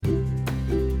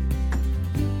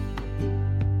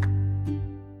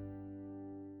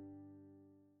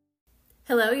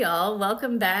Hello, y'all.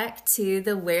 Welcome back to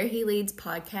the Where He Leads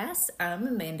podcast. I'm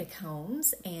Amanda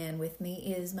Combs, and with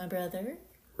me is my brother,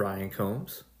 Ryan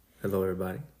Combs. Hello,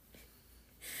 everybody.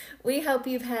 We hope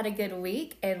you've had a good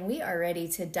week, and we are ready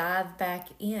to dive back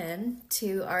in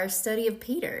to our study of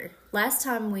Peter. Last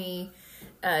time we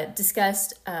talked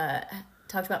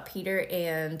about Peter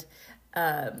and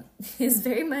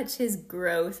his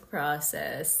growth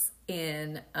process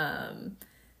in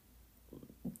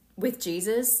with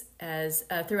Jesus as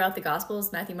throughout the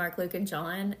Gospels, Matthew, Mark, Luke, and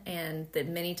John, and the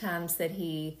many times that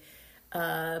he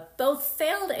both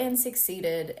failed and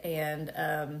succeeded,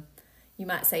 and you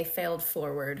might say failed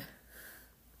forward.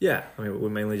 Yeah, I mean, we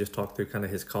mainly just talked through kind of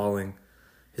his calling,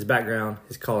 his background,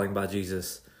 his calling by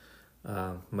Jesus,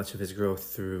 much of his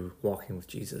growth through walking with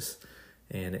Jesus,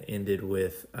 and it ended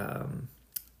with,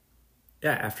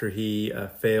 after he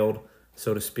failed,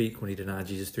 so to speak, when he denied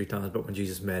Jesus 3 times, but when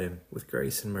Jesus met him with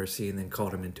grace and mercy and then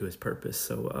called him into his purpose.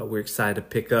 So we're excited to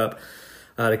pick up,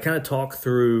 to kind of talk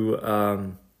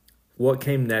through what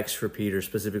came next for Peter,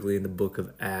 specifically in the book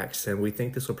of Acts. And we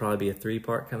think this will probably be a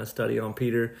 3-part kind of study on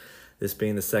Peter, this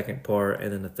being the second part,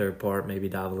 and then the third part, maybe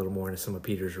dive a little more into some of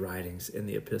Peter's writings in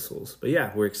the epistles. But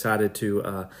yeah, we're excited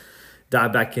to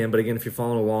dive back in. But again, if you're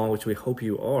following along, which we hope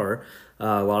you are,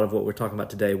 a lot of what we're talking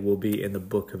about today will be in the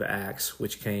book of Acts,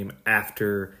 which came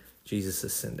after Jesus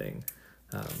ascending.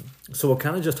 So we'll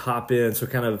kind of just hop in. So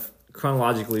kind of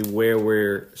chronologically where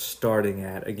we're starting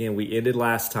at. Again, we ended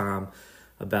last time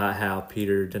about how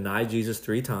Peter denied Jesus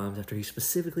 3 times after he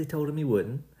specifically told him he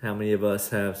wouldn't. How many of us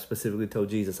have specifically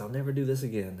told Jesus, I'll never do this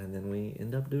again, and then we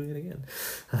end up doing it again?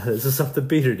 This is something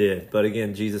Peter did. But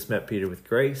again, Jesus met Peter with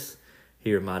grace.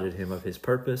 He reminded him of his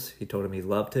purpose. He told him he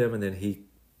loved him, and then he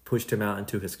pushed him out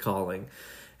into his calling.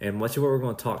 And much of what we're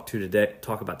going to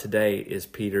talk about today is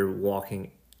Peter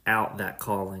walking out that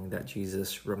calling that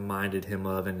Jesus reminded him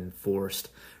of and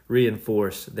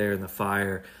reinforced there in the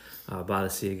fire by the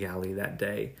Sea of Galilee that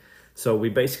day. So we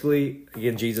basically,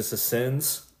 again, Jesus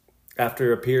ascends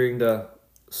after appearing to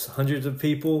hundreds of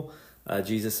people.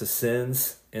 Jesus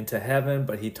ascends into heaven,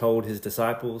 but he told his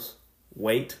disciples,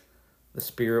 wait, the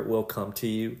Spirit will come to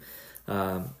you.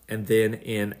 And then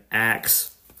in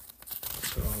Acts,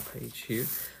 wrong page here.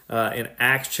 In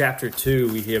Acts chapter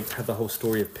 2, we have the whole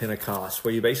story of Pentecost,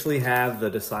 where you basically have the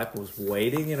disciples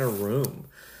waiting in a room,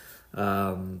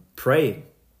 praying,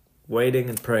 waiting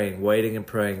and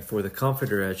praying for the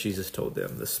Comforter, as Jesus told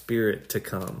them, the Spirit to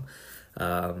come.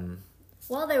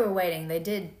 While they were waiting, they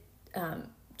did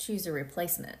choose a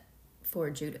replacement for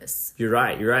Judas. You're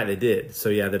right, they did. So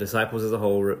yeah, the disciples as a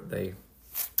whole,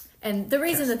 And the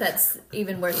reason that's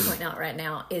even worth pointing out right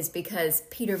now is because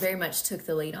Peter very much took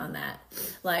the lead on that.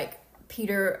 Like,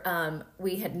 Peter,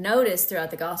 we had noticed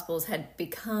throughout the Gospels, had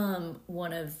become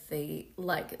one of the,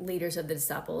 leaders of the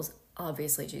disciples.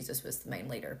 Obviously, Jesus was the main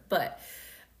leader. But,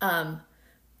 and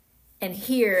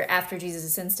here, after Jesus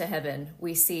ascends to heaven,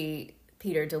 we see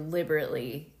Peter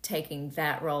deliberately taking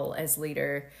that role as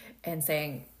leader and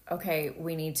saying, okay,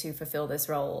 we need to fulfill this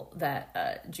role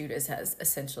that Judas has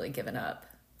essentially given up.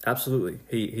 Absolutely.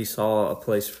 He saw a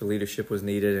place for leadership was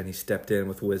needed, and he stepped in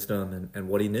with wisdom and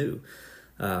what he knew.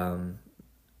 And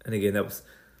again, it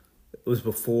was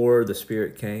before the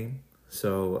Spirit came.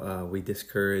 So we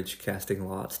discourage casting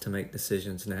lots to make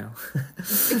decisions now.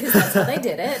 Because that's how they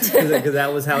did it. Because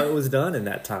that was how it was done in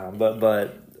that time.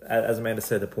 But as Amanda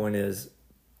said, the point is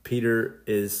Peter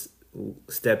is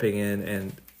stepping in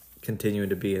and continuing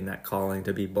to be in that calling,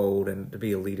 to be bold and to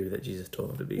be a leader that Jesus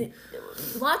told him to be.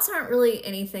 Lots aren't really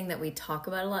anything that we talk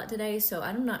about a lot today, so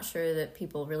I'm not sure that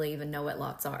people really even know what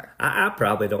lots are. I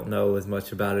probably don't know as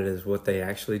much about it as what they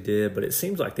actually did, but it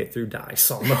seems like they threw dice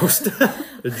almost.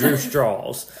 They drew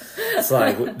straws. It's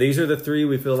like, these are the 3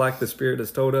 we feel like the Spirit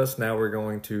has told us. Now we're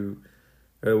going to,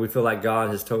 we feel like God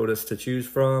has told us to choose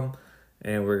from,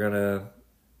 and we're going to,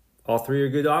 all 3 are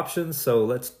good options,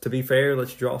 so to be fair,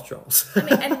 let's draw straws. I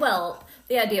mean,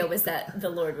 the idea was that the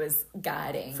Lord was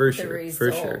guiding the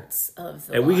results of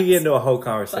the And lots. we could get into a whole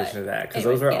conversation of that, because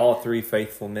those are yeah. all 3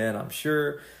 faithful men, I'm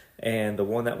sure, and the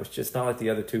one that was just not like the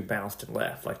other 2 bounced and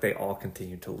left. Like, they all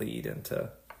continued to lead and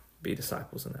to be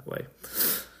disciples in that way.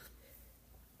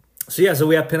 So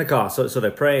we have Pentecost. So they're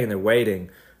praying, they're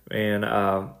waiting,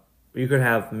 and you could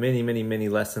have many, many, many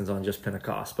lessons on just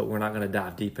Pentecost, but we're not going to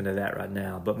dive deep into that right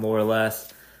now. But more or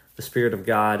less, the Spirit of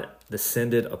God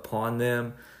descended upon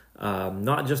them,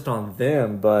 not just on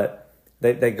them, but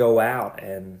they go out,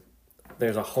 and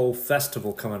there's a whole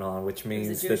festival coming on, which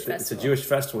means it's a Jewish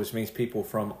festival, which means people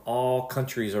from all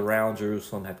countries around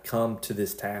Jerusalem had come to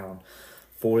this town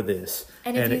for this.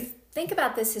 And if you think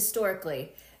about this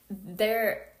historically,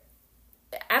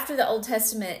 after the Old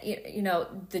Testament, you know,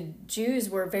 the Jews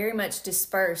were very much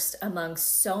dispersed among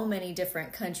so many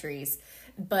different countries.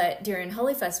 But during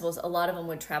holy festivals, a lot of them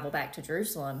would travel back to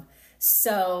Jerusalem.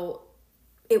 So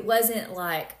it wasn't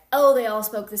like, oh, they all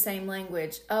spoke the same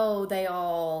language. Oh, they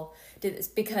all did this.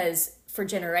 Because for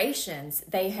generations,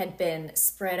 they had been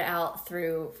spread out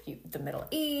through the Middle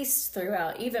East,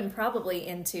 throughout even probably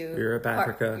into Europe,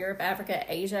 Africa,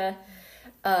 Asia.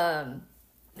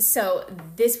 So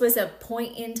this was a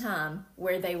point in time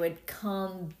where they would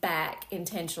come back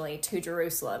intentionally to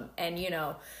Jerusalem. And, you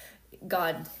know,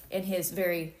 God, in his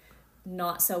very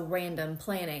not so random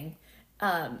planning,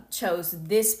 chose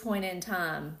this point in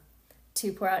time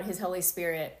to pour out his Holy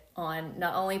Spirit on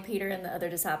not only Peter and the other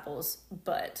disciples,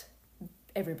 but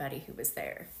everybody who was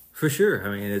there. For sure.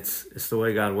 I mean, it's the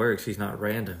way God works. He's not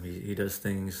random. He does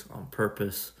things on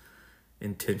purpose,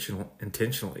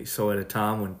 intentionally. So at a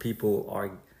time when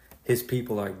his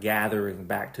people are gathering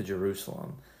back to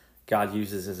Jerusalem, God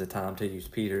uses as a time to use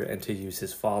Peter and to use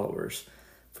his followers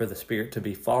for the Spirit to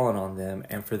be fallen on them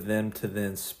and for them to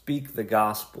then speak the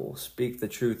gospel, speak the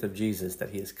truth of Jesus,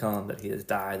 that he has come, that he has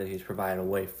died, that he has provided a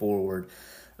way forward,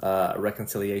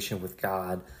 reconciliation with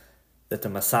God, that the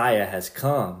Messiah has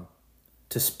come,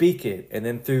 to speak it. And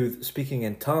then through speaking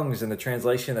in tongues and the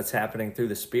translation that's happening through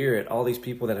the Spirit, all these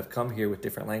people that have come here with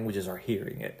different languages are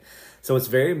hearing it. So it's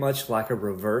very much like a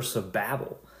reverse of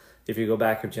Babel. If you go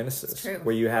back to Genesis,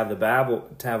 where you have the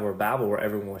Tower of Babel, where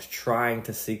everyone was trying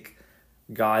to seek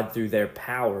God through their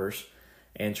powers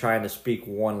and trying to speak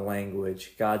one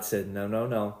language. God said,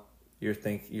 no.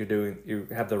 You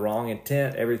have the wrong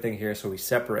intent, everything here, so he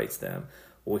separates them.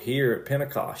 Well, here at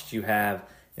Pentecost, you have,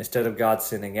 instead of God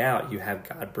sending out, you have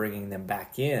God bringing them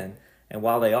back in. And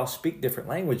while they all speak different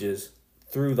languages,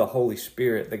 through the Holy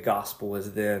Spirit, the gospel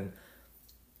is then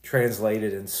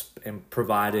translated and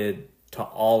provided to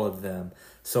all of them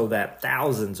so that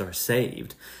thousands are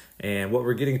saved. And what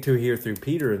we're getting to here through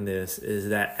Peter in this is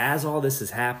that as all this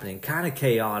is happening, kind of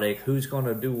chaotic, who's going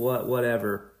to do what,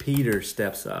 whatever, Peter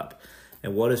steps up.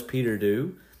 And what does Peter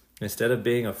do? Instead of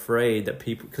being afraid that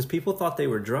because people thought they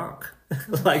were drunk.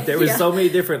 Like there was so many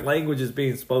different languages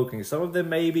being spoken. Some of them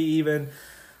maybe even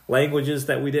languages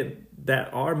that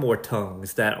are more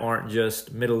tongues, that aren't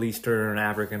just Middle Eastern,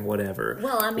 African, whatever.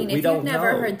 Well, I mean, if you've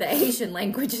never heard the Asian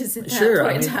languages at that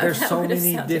point in time, there's so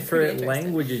many different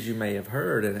languages you may have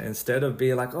heard. And instead of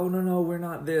being like, oh, no, we're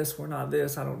not this,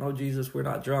 I don't know Jesus, we're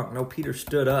not drunk. No, Peter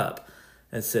stood up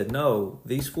and said, no,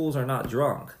 these fools are not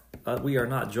drunk. We are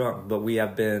not drunk, but we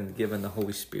have been given the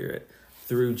Holy Spirit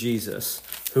through Jesus.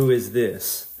 Who is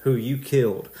this? Who you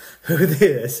killed? Who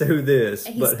this? And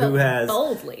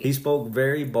boldly. He spoke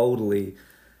very boldly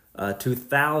to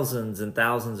thousands and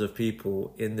thousands of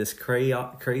people in this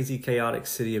crazy, chaotic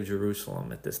city of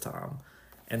Jerusalem at this time.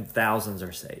 And thousands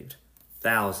are saved.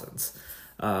 Thousands.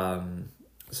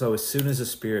 So as soon as the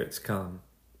Spirit's come,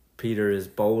 Peter is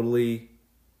boldly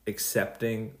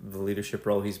accepting the leadership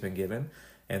role he's been given.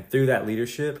 And through that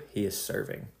leadership, he is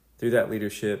serving. Through that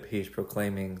leadership, he's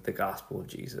proclaiming the gospel of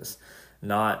Jesus.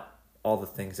 Not all the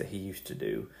things that he used to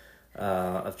do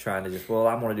of trying to just, well,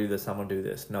 I'm going to do this, I'm going to do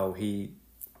this. No, he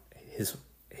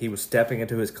was stepping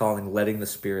into his calling, letting the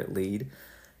Spirit lead,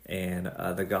 and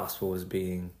the gospel was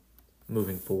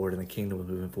moving forward, and the kingdom was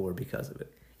moving forward because of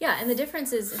it. Yeah, and the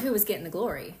difference is who was getting the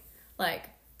glory.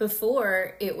 Like,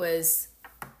 before it was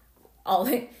all...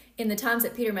 In the times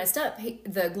that Peter messed up,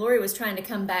 the glory was trying to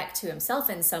come back to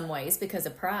himself in some ways because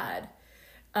of pride.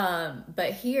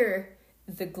 But here,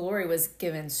 the glory was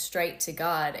given straight to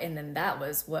God, and then that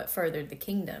was what furthered the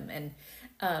kingdom. And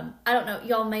I don't know,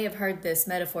 y'all may have heard this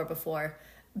metaphor before,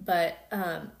 but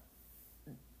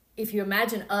if you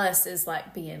imagine us as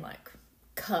like being like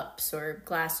cups or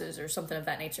glasses or something of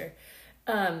that nature,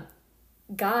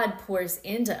 God pours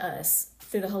into us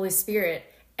through the Holy Spirit.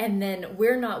 And then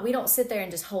we don't sit there and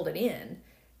just hold it in.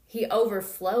 He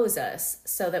overflows us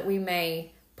so that we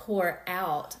may pour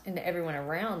out into everyone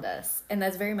around us. And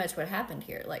that's very much what happened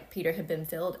here. Like Peter had been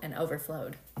filled and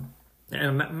overflowed.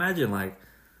 And imagine, like,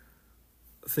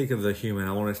 think of the human.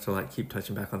 I want us to like keep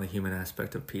touching back on the human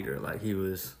aspect of Peter. Like he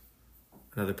was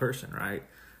another person, right?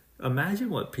 Imagine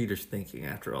what Peter's thinking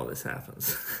after all this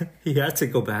happens. He had to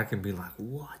go back and be like,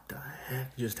 what the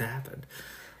heck just happened?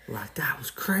 Like, that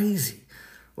was crazy.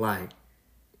 Like,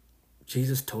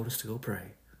 Jesus told us to go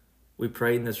pray. We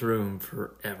prayed in this room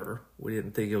forever. We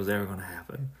didn't think it was ever going to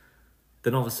happen.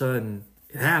 Then all of a sudden,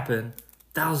 it happened.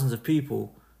 Thousands of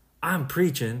people. I'm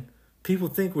preaching. People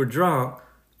think we're drunk.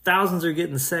 Thousands are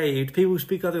getting saved. People who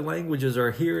speak other languages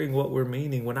are hearing what we're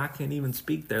meaning when I can't even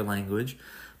speak their language.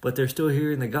 But they're still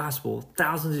hearing the gospel.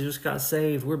 Thousands just got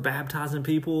saved. We're baptizing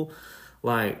people.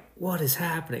 Like, what is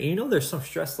happening? You know, there's some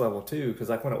stress level too, because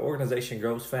like when an organization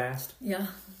grows fast, Yeah.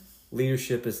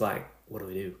 leadership is like, what do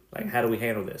we do? Like, how do we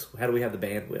handle this? How do we have the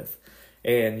bandwidth?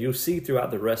 And you'll see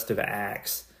throughout the rest of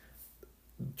Acts,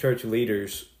 church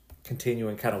leaders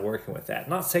continuing kind of working with that.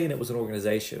 Not saying it was an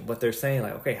organization, but they're saying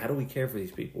like, okay, how do we care for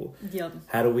these people? Yep.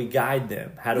 How do we guide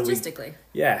them? How do Logistically.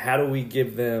 how do we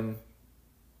give them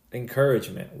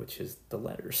encouragement, which is the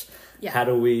letters? Yeah. How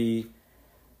do we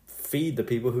feed the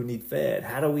people who need fed?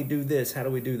 How do we do this? How do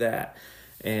we do that?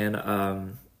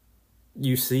 And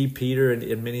you see Peter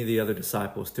and many of the other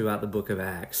disciples throughout the book of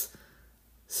Acts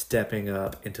stepping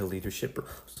up into leadership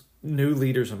roles. New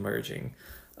leaders emerging.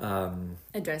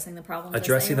 Addressing the problems.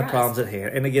 Addressing the problems at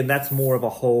hand. And again, that's more of a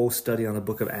whole study on the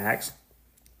book of Acts.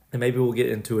 And maybe we'll get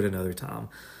into it another time.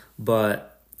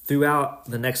 But throughout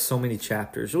the next so many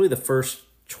chapters, really the first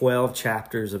 12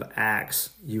 chapters of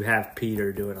Acts, you have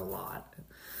Peter doing a lot.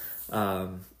 A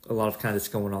lot of kind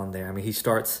of going on there. I mean, he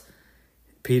starts,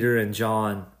 Peter,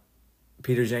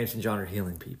 James, and John are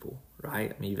healing people,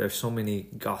 right? I mean, there's so many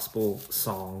gospel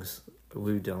songs.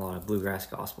 We've done a lot of bluegrass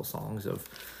gospel songs of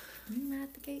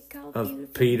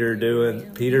Peter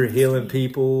healing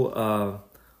people,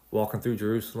 walking through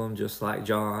Jerusalem just like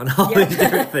John, all these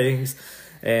different things.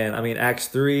 And I mean, Acts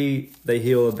 3, they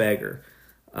heal a beggar.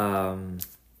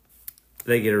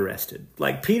 They get arrested.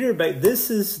 Like Peter, this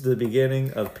is the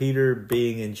beginning of Peter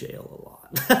being in jail a lot.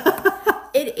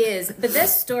 It is, but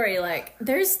this story, like,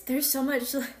 there's so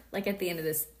much, like, at the end of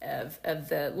this, of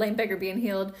the lame beggar being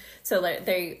healed. So like,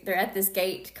 they're at this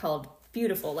gate called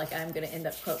Beautiful. Like, I'm going to end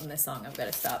up quoting this song. I've got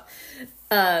to stop.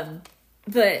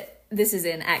 But this is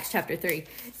in Acts chapter 3.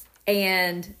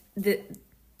 And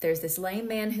there's this lame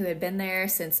man who had been there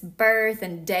since birth,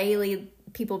 and daily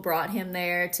people brought him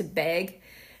there to beg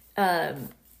at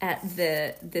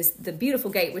the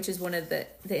Beautiful gate, which is one of the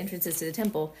entrances to the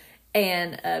temple.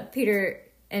 And Peter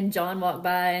and John walk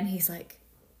by, and he's like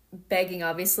begging,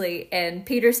 obviously. And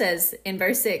Peter says in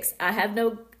verse 6, I have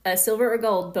no silver or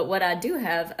gold, but what I do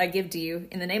have, I give to you.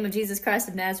 In the name of Jesus Christ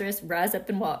of Nazareth, rise up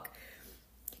and walk.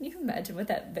 Can you imagine what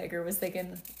that beggar was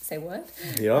thinking? Say what?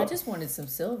 Yeah. I just wanted some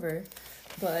silver,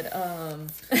 but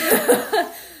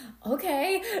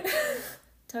okay.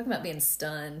 Talking about being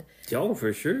stunned. Oh,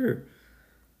 for sure.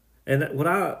 And what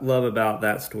I love about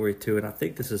that story too, and I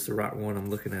think this is the right one, I'm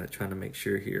looking at it trying to make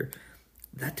sure here,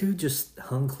 that dude just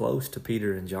hung close to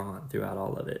Peter and John throughout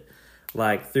all of it.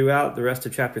 Like throughout the rest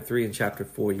of chapter 3 and chapter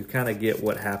 4, you kind of get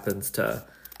what happens to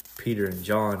Peter and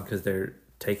John because they're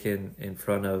taken in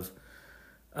front of,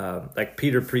 like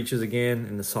Peter preaches again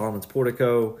in the Solomon's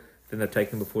portico, then they're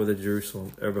taken before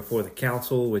before the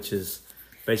council, which is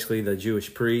basically the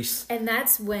Jewish priests. And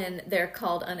that's when they're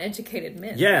called uneducated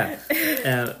men. Yeah.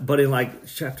 But in like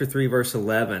chapter 3, verse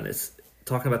 11, it's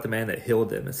talking about the man that healed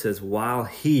them. It says, while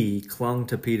he clung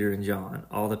to Peter and John,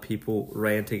 all the people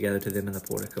ran together to them in the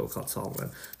portico called Solomon.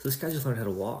 So this guy just learned how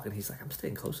to walk, and he's like, I'm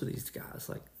staying close to these guys.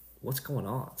 Like, what's going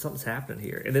on? Something's happening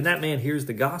here. And then that man hears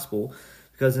the gospel,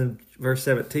 because in verse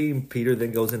 17, Peter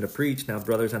then goes into preach. Now,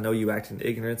 brothers, I know you act in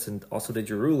ignorance, and also did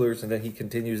your rulers. And then he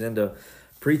continues into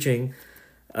preaching.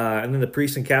 And then the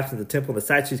priests and captains of the temple and the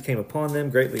Sadducees came upon them,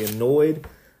 greatly annoyed,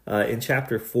 in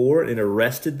chapter 4, and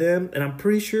arrested them. And I'm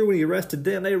pretty sure when he arrested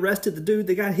them, they arrested the dude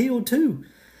that got healed too.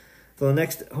 So the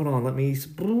next, hold on, let me...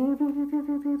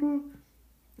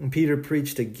 And Peter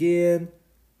preached again.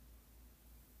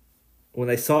 When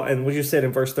they saw, and what you said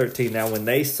in verse 13, now when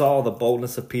they saw the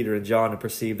boldness of Peter and John and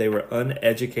perceived they were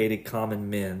uneducated common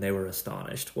men, they were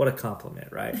astonished. What a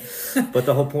compliment, right? But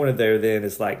the whole point of there then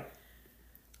is like,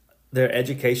 their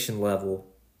education level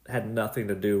had nothing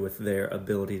to do with their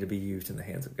ability to be used in the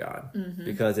hands of God,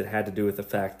 because it had to do with the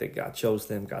fact that God chose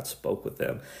them, God spoke with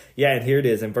them. Yeah, and here it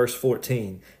is in verse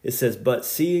 14. It says, but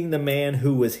seeing the man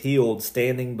who was healed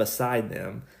standing beside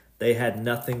them, they had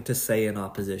nothing to say in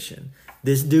opposition.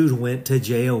 This dude went to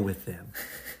jail with them.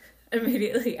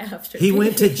 Immediately after. He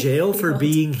went to jail for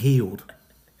being healed.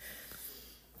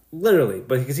 Literally,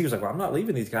 but because he was like, well, I'm not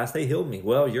leaving these guys. They healed me.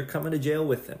 Well, you're coming to jail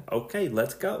with them. Okay,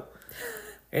 let's go.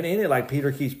 And in it, like,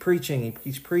 Peter keeps preaching. He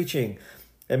keeps preaching.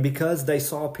 And because they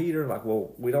saw Peter, like,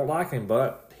 well, we don't like him,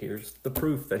 but here's the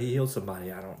proof that he healed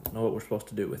somebody. I don't know what we're supposed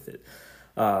to do with it.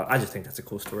 I just think that's a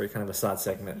cool story, kind of a side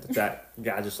segment. That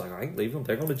guy just like, I ain't leaving them.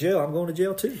 They're going to jail. I'm going to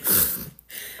jail too.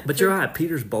 But you're right.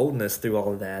 Peter's boldness through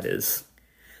all of that is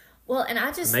and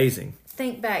I just amazing.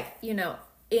 Think back,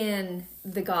 in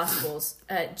the Gospels,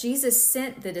 Jesus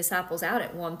sent the disciples out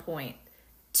at one point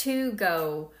to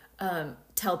go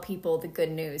tell people the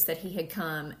good news that he had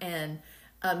come and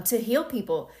to heal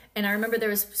people. And I remember there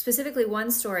was specifically one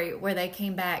story where they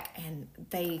came back and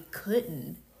they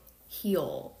couldn't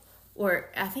heal or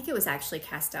I think it was actually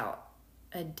cast out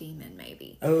a demon,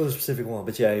 maybe. Oh, it was a specific one,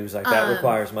 but yeah, he was like, that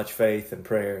requires much faith and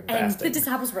prayer and fasting. And the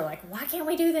disciples were like, why can't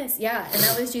we do this? Yeah, and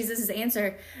that was Jesus'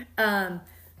 answer.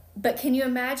 But can you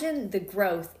imagine the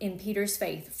growth in Peter's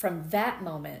faith from that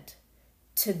moment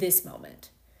to this moment?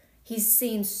 He's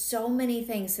seen so many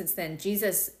things since then.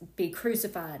 Jesus be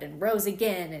crucified and rose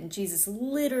again, and Jesus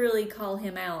literally call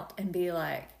him out and be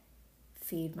like,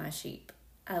 feed my sheep.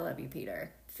 I love you,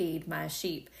 Peter. Feed my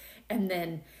sheep. And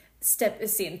then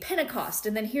seeing Pentecost,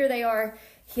 and then here they are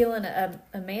healing a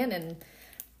man and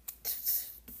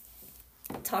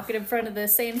talking in front of the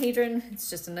Sanhedrin. It's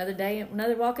just another day,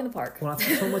 another walk in the park. Well, I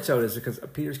think so much of it is because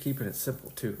Peter's keeping it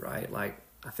simple too, right? Like,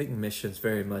 I think missions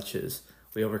very much is,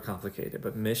 we overcomplicate it,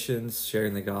 but missions,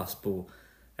 sharing the gospel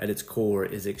at its core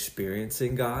is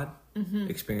experiencing God,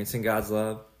 experiencing God's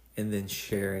love, and then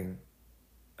sharing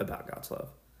about God's love.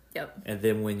 Yep. And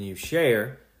then when you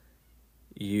share,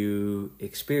 you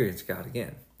experience God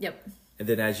again. Yep. And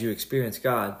then as you experience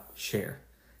God, share.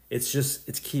 It's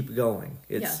keep going.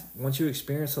 Once you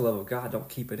experience the love of God, don't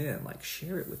keep it in. Like,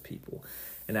 share it with people.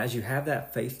 And as you have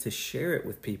that faith to share it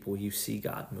with people, you see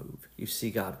God move. You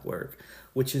see God work,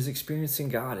 which is experiencing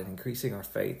God and increasing our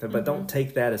faith. But don't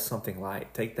take that as something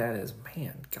light. Take that as,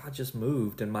 man, God just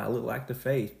moved in my little act of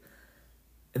faith.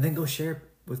 And then go share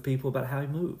with people about how he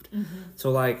moved.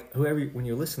 So, like, when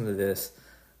you're listening to this,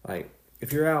 like,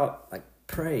 if you're out, like,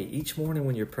 pray each morning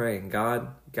when you're praying, God,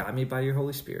 guide me by your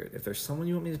Holy Spirit. If there's someone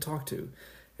you want me to talk to,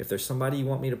 if there's somebody you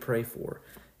want me to pray for,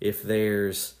 if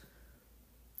there's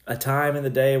a time in the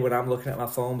day when I'm looking at my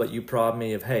phone, but you prod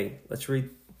me of, hey, let's get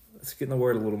in the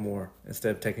Word a little more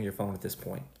instead of taking your phone at this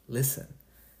point. Listen.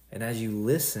 And as you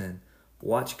listen,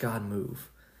 watch God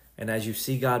move. And as you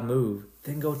see God move,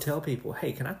 then go tell people,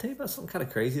 hey, can I tell you about something kind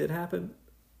of crazy that happened?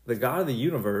 The God of the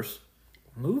universe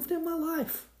moved in my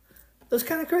life. It was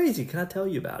kind of crazy. Can I tell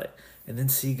you about it? And then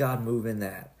see God move in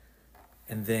that.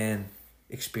 And then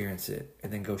experience it.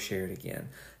 And then go share it again.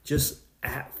 Just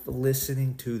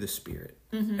listening to the Spirit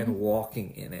and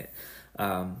walking in it.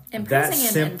 And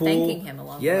praising him and thanking him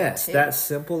along the way. Yes, that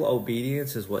simple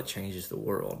obedience is what changes the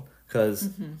world. Because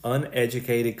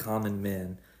uneducated common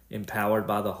men, empowered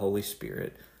by the Holy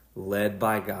Spirit, led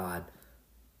by God,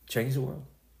 change the world.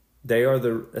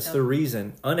 That's the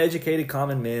reason. Uneducated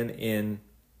common men in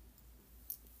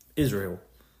Israel,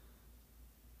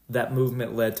 that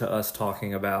movement led to us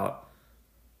talking about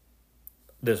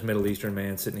this Middle Eastern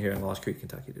man sitting here in Lost Creek,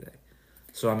 Kentucky today.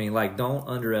 So, I mean, like, don't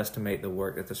underestimate the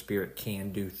work that the Spirit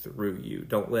can do through you.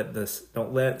 Don't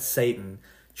let Satan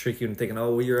trick you into thinking,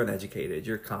 oh, well, you're uneducated,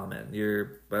 you're common,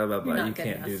 you're blah, blah, blah, you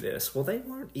can't do this. Well, they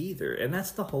weren't either. And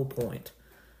that's the whole point.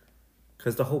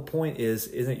 Because the whole point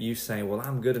isn't you saying, well,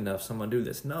 I'm good enough, so I'm going to do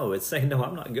this. No, it's saying, no,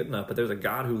 I'm not good enough, but there's a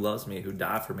God who loves me, who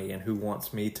died for me, and who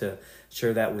wants me to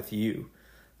share that with you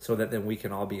so that then we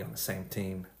can all be on the same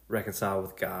team, reconcile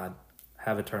with God,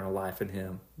 have eternal life in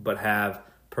him, but have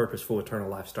purposeful eternal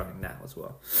life starting now as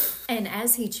well. And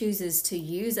as he chooses to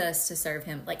use us to serve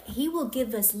him, like, he will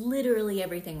give us literally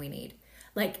everything we need.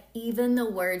 Like, even the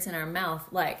words in our mouth.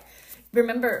 Like,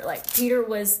 remember, like, Peter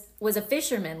was a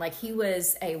fisherman. Like, he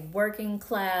was a working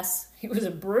class, he was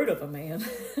a brute of a man.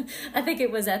 I think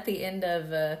it was at the end of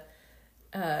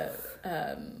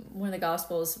one of the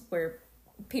Gospels where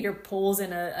Peter pulls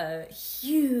in a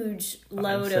huge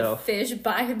load of fish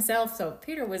by himself. So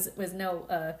Peter was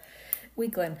no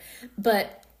weakling,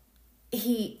 but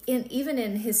even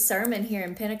in his sermon here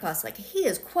in Pentecost, like, he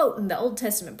is quoting the Old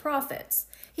Testament prophets.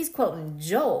 He's quoting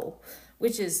Joel,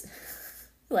 which is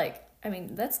like, I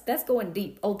mean, that's going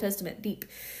deep, Old Testament deep,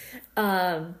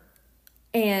 and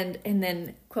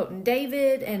then quoting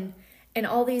David and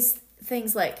all these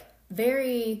things, like,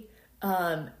 very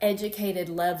educated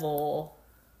level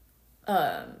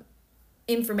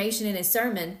information in his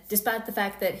sermon, despite the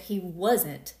fact that he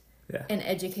wasn't an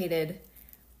educated,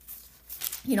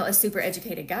 a super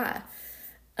educated guy.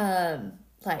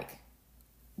 Like,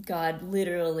 God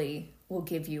literally will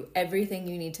give you everything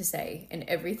you need to say and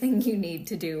everything you need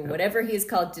to do, whatever he is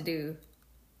called to do,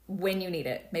 when you need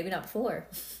it. Maybe not before,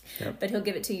 but he'll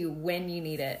give it to you when you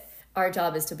need it. Our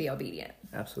job is to be obedient.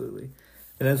 Absolutely.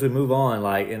 And as we move on,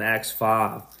 like in Acts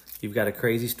 5, you've got a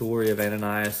crazy story of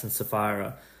Ananias and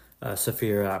Sapphira.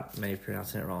 Sapphira, I may be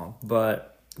pronouncing it wrong.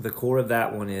 But the core of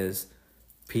that one is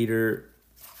Peter,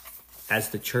 as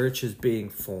the church is being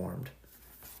formed,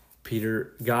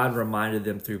 God reminded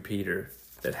them through Peter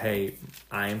that, hey,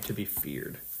 I am to be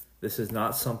feared. This is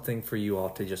not something for you all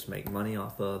to just make money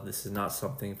off of. This is not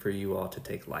something for you all to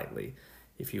take lightly.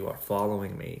 If you are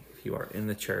following me, if you are in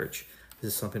the church,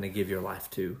 this is something to give your life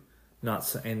to.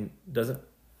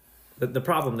 the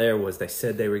problem there was they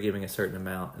said they were giving a certain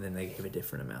amount and then they gave a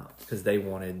different amount because they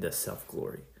wanted the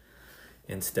self-glory.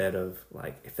 Instead of,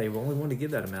 like, if they only wanted to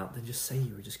give that amount, then just say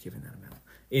you were just giving that amount.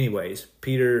 Anyways,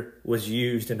 Peter was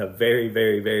used in a very,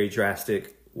 very, very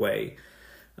drastic way.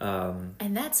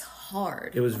 And that's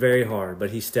hard. It was very hard, but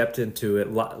he stepped into it.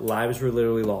 Lives were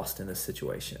literally lost in this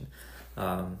situation.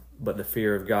 But the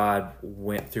fear of God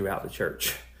went throughout the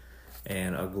church,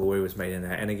 and a glory was made in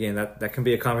that. And again, that can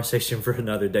be a conversation for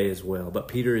another day as well. But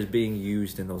Peter is being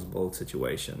used in those bold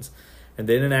situations. And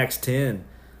then in Acts 10,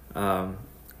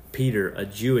 Peter, a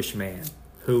Jewish man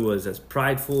who was as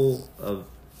prideful of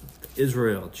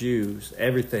Israel, Jews,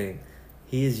 everything,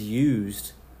 he is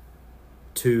used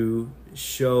to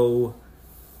show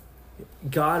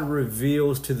God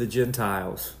reveals to the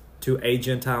Gentiles, to a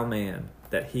Gentile man,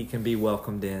 that he can be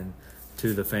welcomed in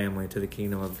to the family, to the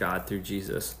kingdom of God through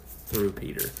Jesus, through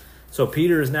Peter. So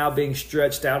Peter is now being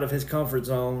stretched out of his comfort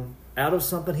zone, out of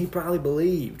something he probably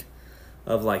believed,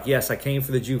 of like, yes, I came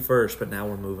for the Jew first, but now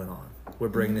we're moving on. We're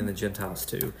bringing in the Gentiles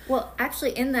too. Well,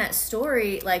 actually, in that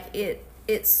story, like it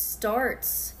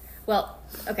starts. Well,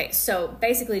 okay, so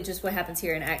basically, just what happens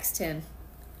here in Acts 10.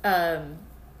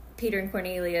 Peter and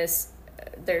Cornelius,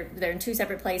 they're in two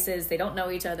separate places. They don't know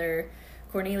each other.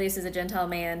 Cornelius is a Gentile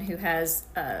man who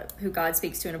God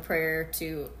speaks to in a prayer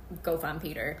to go find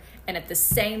Peter, and at the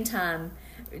same time,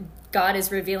 God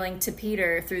is revealing to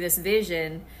Peter through this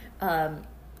vision.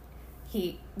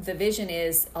 The vision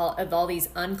is all these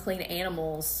unclean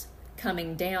animals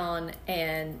coming down,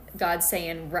 and God's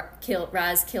saying,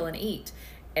 rise, kill, and eat.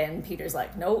 And Peter's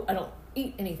like, no, I don't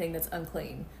eat anything that's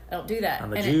unclean. I don't do that.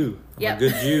 I'm a Jew. I'm a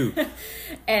good Jew.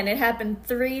 And it happened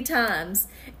 3 times.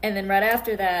 And then right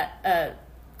after that,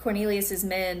 Cornelius's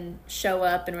men show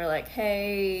up and we're like,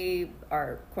 hey,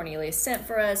 our Cornelius sent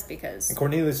for us because... And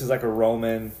Cornelius is like a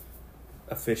Roman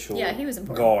official. Yeah, he was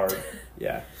important. Guard.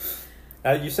 Yeah.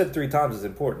 You said 3 times is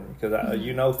important because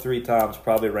 3 times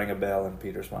probably rang a bell in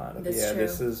Peter's mind. That's true.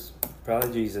 This is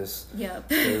probably Jesus. Yep.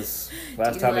 Because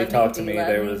last time he talked to me,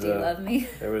 there was do you love me?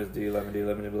 There was, do you love me? Do you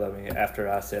love me? Do you love me? After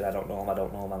I said, I don't know him. I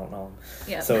don't know him. I don't know him.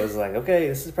 Yeah. So it was like, okay,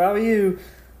 this is probably you.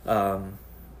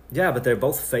 But they're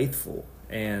both faithful,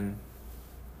 and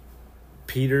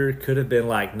Peter could have been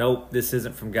like, nope, this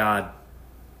isn't from God.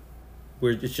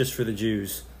 It's just for the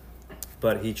Jews.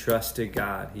 But he trusted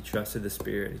God. He trusted the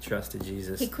Spirit. He trusted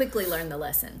Jesus. He quickly learned the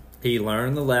lesson. He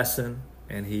learned the lesson,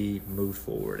 and he moved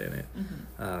forward in it.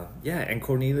 Mm-hmm. And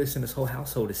Cornelius and his whole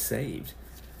household is saved.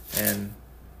 And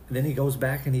then he goes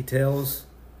back and he tells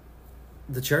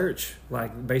the church,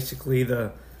 like basically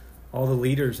all the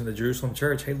leaders in the Jerusalem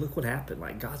church, hey, look what happened.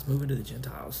 Like, God's moving to the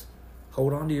Gentiles.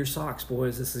 Hold on to your socks,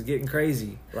 boys. This is getting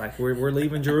crazy. Like, we're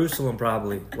leaving Jerusalem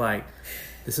probably. Like,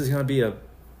 this is going to be a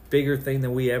bigger thing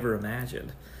than we ever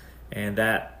imagined. And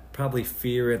that probably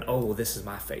fear and, oh, well, this is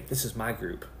my faith. This is my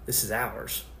group. This is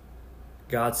ours.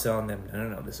 God's telling them,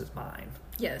 no, this is mine.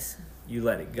 Yes. You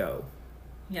let it go.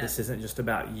 Yeah. This isn't just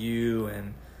about you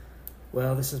and,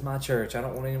 well, this is my church. I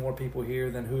don't want any more people here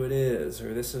than who it is.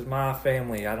 Or this is my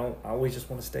family. I always just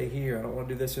want to stay here. I don't want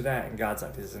to do this or that. And God's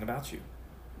like, this isn't about you.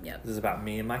 Yep. This is about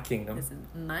me and my kingdom. This is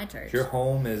my church. Your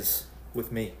home is with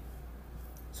me.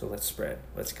 So let's spread.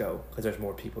 Let's go. Because there's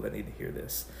more people that need to hear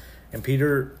this. And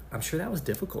Peter, I'm sure that was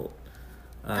difficult.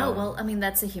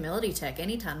 That's a humility check.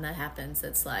 Anytime that happens,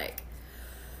 it's like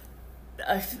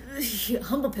a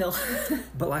humble pill.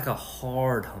 But like a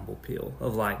hard humble pill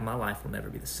of like, my life will never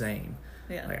be the same.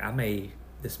 Yeah. Like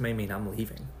this may mean I'm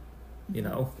leaving. You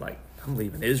know, like I'm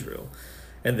leaving Israel.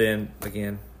 And then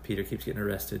again, Peter keeps getting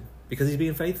arrested because he's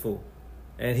being faithful.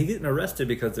 And he's getting arrested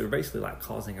because they're basically like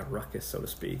causing a ruckus, so to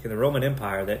speak. In the Roman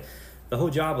Empire, that the whole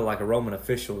job of like a Roman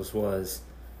officials was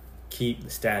keep the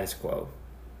status quo.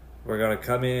 We're going to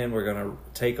come in, we're going to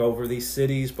take over these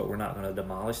cities, but we're not going to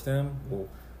demolish them. We'll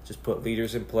just put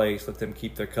leaders in place, let them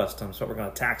keep their customs, but we're going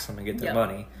to tax them and get their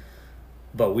money.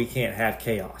 But we can't have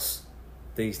chaos.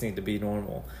 These need to be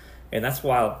normal. And that's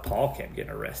why Paul kept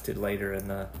getting arrested later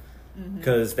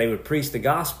because they would preach the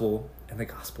gospel, and the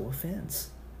gospel offends.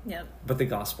 Yep. But the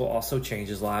gospel also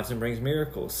changes lives and brings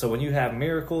miracles. So when you have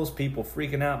miracles, people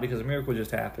freaking out because a miracle just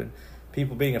happened,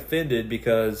 people being offended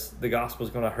because the gospel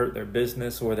is going to hurt their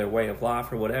business or their way of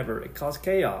life or whatever, it caused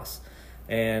chaos.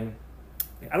 And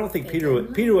I don't think Peter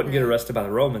wouldn't get arrested by the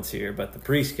Romans here, but the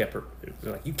priests kept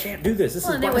like, you can't do this. This is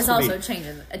and there was also a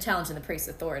challenge in the priest's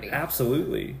authority.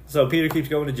 Absolutely. So Peter keeps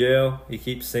going to jail. He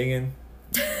keeps singing.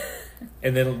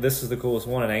 And then this is the coolest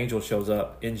one. An angel shows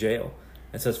up in jail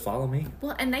and says, follow me.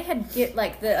 Well, and they had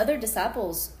the other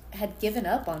disciples had given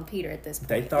up on Peter at this point.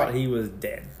 They thought he was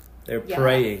dead. They're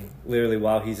praying literally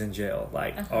while he's in jail.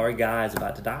 Like, our guy's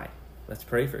about to die. let's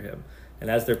pray for him.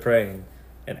 And as they're praying,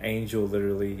 an angel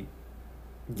literally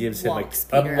gives him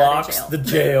unlocks the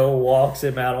jail, walks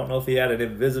him out. I don't know if he had an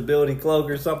invisibility cloak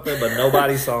or something, but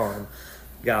nobody saw him.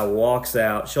 Guy walks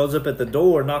out, shows up at the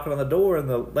door, knocking on the door, and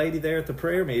the lady there at the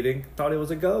prayer meeting thought it was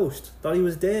a ghost, thought he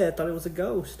was dead, thought it was a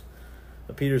ghost.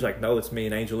 But Peter's like, no, it's me.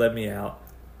 An angel let me out.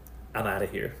 I'm out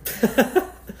of here.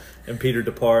 And Peter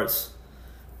departs.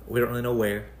 We don't really know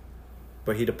where,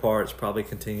 but he departs, probably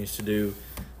continues to do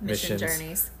missions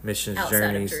journeys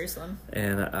outside of Jerusalem.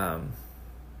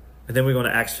 And then we go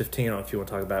to Acts 15. I don't know if you want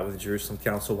to talk about it with the Jerusalem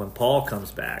Council when Paul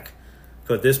comes back.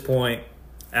 So at this point,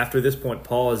 after this point,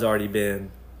 Paul has already been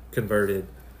converted.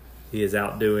 He is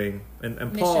out doing,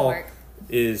 and Paul work.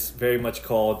 is very much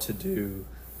called to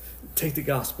take the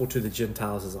gospel to the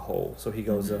Gentiles as a whole. So he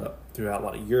goes up throughout a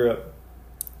lot of Europe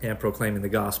and proclaiming the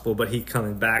gospel. But he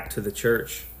coming back to the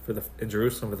church in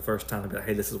Jerusalem for the first time and be like,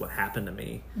 hey, this is what happened to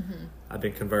me. I've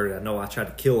been converted. I know I tried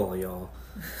to kill all y'all,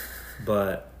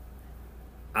 but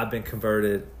I've been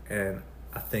converted, and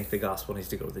I think the gospel needs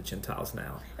to go to the Gentiles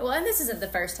now. Well, and this isn't the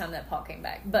first time that Paul came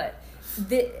back, but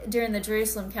during the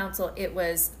Jerusalem Council, it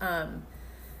was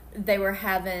they were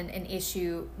having an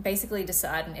issue basically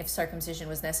deciding if circumcision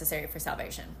was necessary for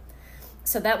salvation.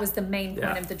 So that was the main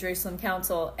point of the Jerusalem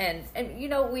Council. And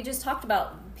we just talked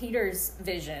about Peter's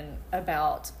vision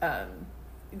about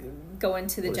going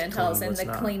to the Gentiles and the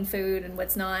clean food and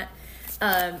what's not.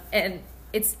 And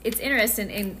it's interesting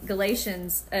in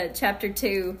Galatians chapter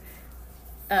 2,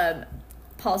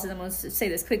 Paul says, I'm going to say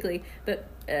this quickly, but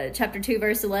chapter 2,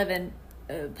 verse 11,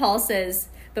 Paul says,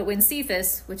 but when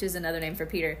Cephas, which is another name for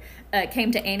Peter,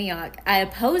 came to Antioch, I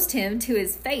opposed him to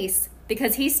his face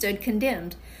because he stood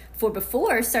condemned. For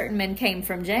before certain men came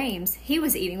from James, he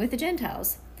was eating with the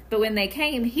Gentiles. But when they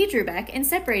came, he drew back and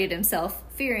separated himself,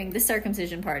 fearing the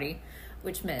circumcision party,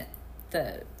 which meant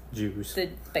the Jews.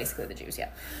 Basically the Jews, yeah.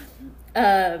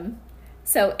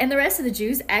 And the rest of the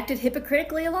Jews acted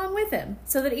hypocritically along with him,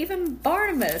 so that even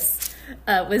Barnabas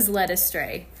was led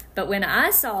astray. But when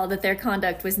I saw that their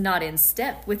conduct was not in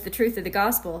step with the truth of the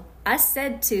gospel, I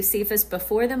said to Cephas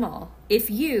before them all, if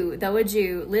you, though a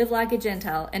Jew, live like a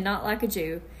Gentile and not like a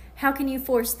Jew, how can you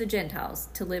force the Gentiles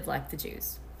to live like the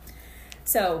Jews?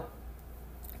 So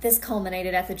this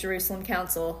culminated at the Jerusalem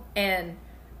Council, and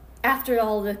after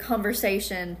all the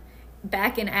conversation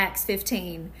back in Acts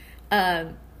 15,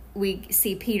 we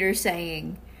see Peter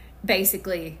saying,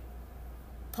 basically,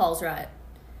 Paul's right.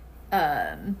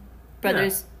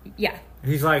 Brothers, yeah.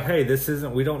 He's like, hey,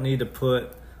 we don't need to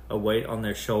put a weight on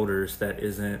their shoulders that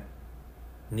isn't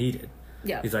needed.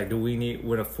 Yeah. He's like,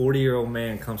 when a 40-year-old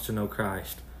man comes to know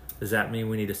Christ, does that mean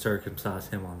we need to circumcise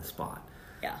him on the spot?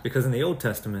 Yeah. Because in the Old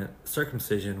Testament,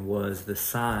 circumcision was the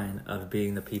sign of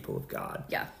being the people of God.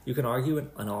 Yeah. You can argue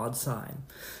an odd sign,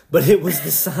 but it was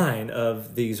the sign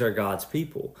of these are God's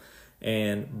people.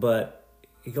 But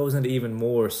it goes into even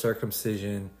more.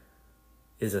 Circumcision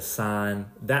is a sign.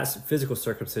 That's physical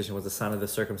circumcision was a sign of the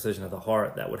circumcision of the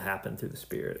heart that would happen through the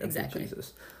Spirit and through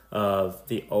Jesus. Of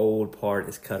the old part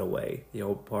is cut away, the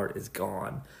old part is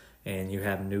gone, and you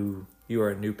are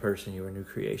a new person, you are a new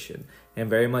creation. And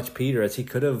very much Peter, as he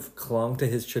could have clung to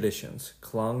his traditions,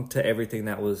 clung to everything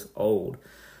that was old,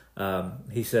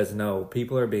 he says, no,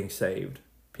 people are being saved.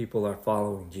 People are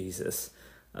following Jesus.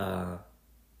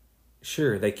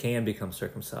 Sure, they can become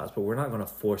circumcised, but we're not going to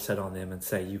force that on them and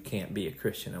say you can't be a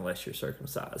Christian unless you're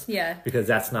circumcised. Yeah. Because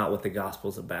that's not what the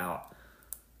gospel's about.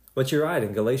 But you're right,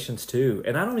 in Galatians 2,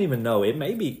 and I don't even know,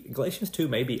 Galatians 2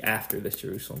 may be after this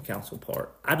Jerusalem Council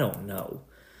part. I don't know.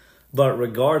 But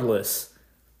regardless,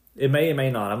 it may or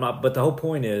may not. But the whole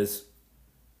point is,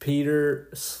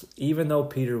 Peter, even though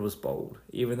Peter was bold,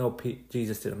 even though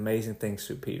Jesus did amazing things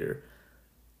through Peter,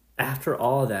 after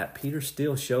all that, Peter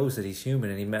still shows that he's human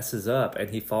and he messes up and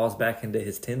he falls back into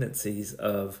his tendencies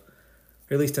of,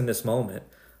 or at least in this moment,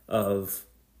 of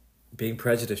being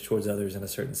prejudiced towards others in a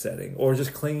certain setting or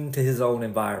just clinging to his own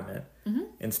environment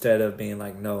instead of being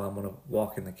like, no, I'm going to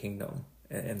walk in the kingdom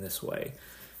in this way.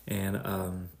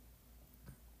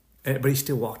 But he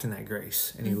still walked in that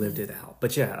grace and he lived it out.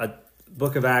 But yeah, a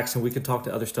book of Acts, and we can talk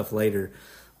to other stuff later,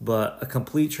 but a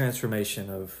complete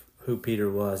transformation of who Peter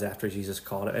was after Jesus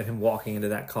called it and him walking into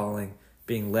that calling,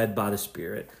 being led by the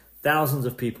Spirit. Thousands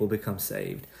of people become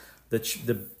saved.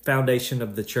 The foundation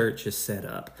of the church is set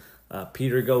up.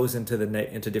 Peter goes into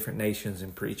different nations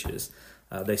and preaches.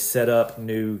 They set up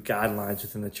new guidelines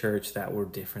within the church that were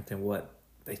different than what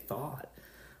they thought.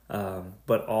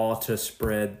 But all to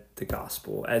spread the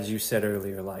gospel. As you said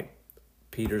earlier, like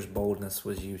Peter's boldness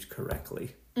was used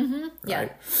correctly. Mm-hmm. Yeah.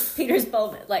 Right? Peter's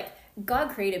boldness. Like God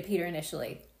created Peter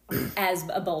initially as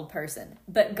a bold person,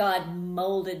 but God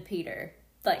molded Peter.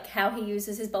 Like how he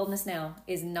uses his boldness now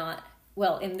is not,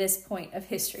 well, in this point of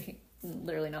history,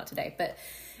 literally not today, but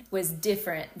was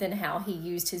different than how he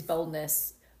used his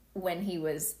boldness when he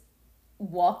was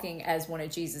walking as one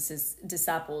of Jesus's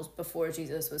disciples before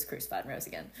Jesus was crucified and rose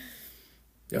again.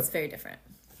 Yep. It's very different.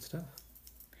 Good stuff.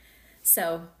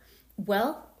 So,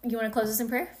 well, you want to close us in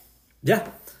prayer? Yeah,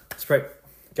 let's pray.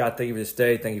 God, thank you for this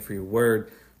day. Thank you for your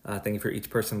word. Thank you for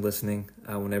each person listening,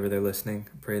 whenever they're listening.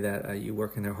 I pray that you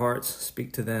work in their hearts,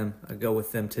 speak to them, go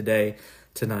with them today,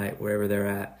 tonight, wherever they're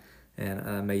at.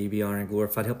 And may you be honored and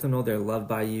glorified. Help them know they're loved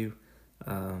by you.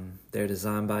 They're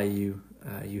designed by you.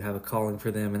 You have a calling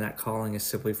for them, and that calling is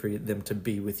simply for them to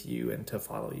be with you and to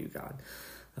follow you, God.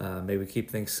 May we keep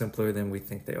things simpler than we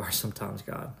think they are sometimes,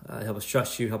 God. Help us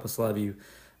trust you. Help us love you.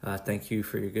 Thank you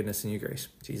for your goodness and your grace.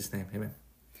 In Jesus' name, amen.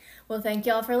 Well, thank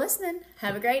y'all for listening.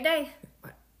 Have a great day.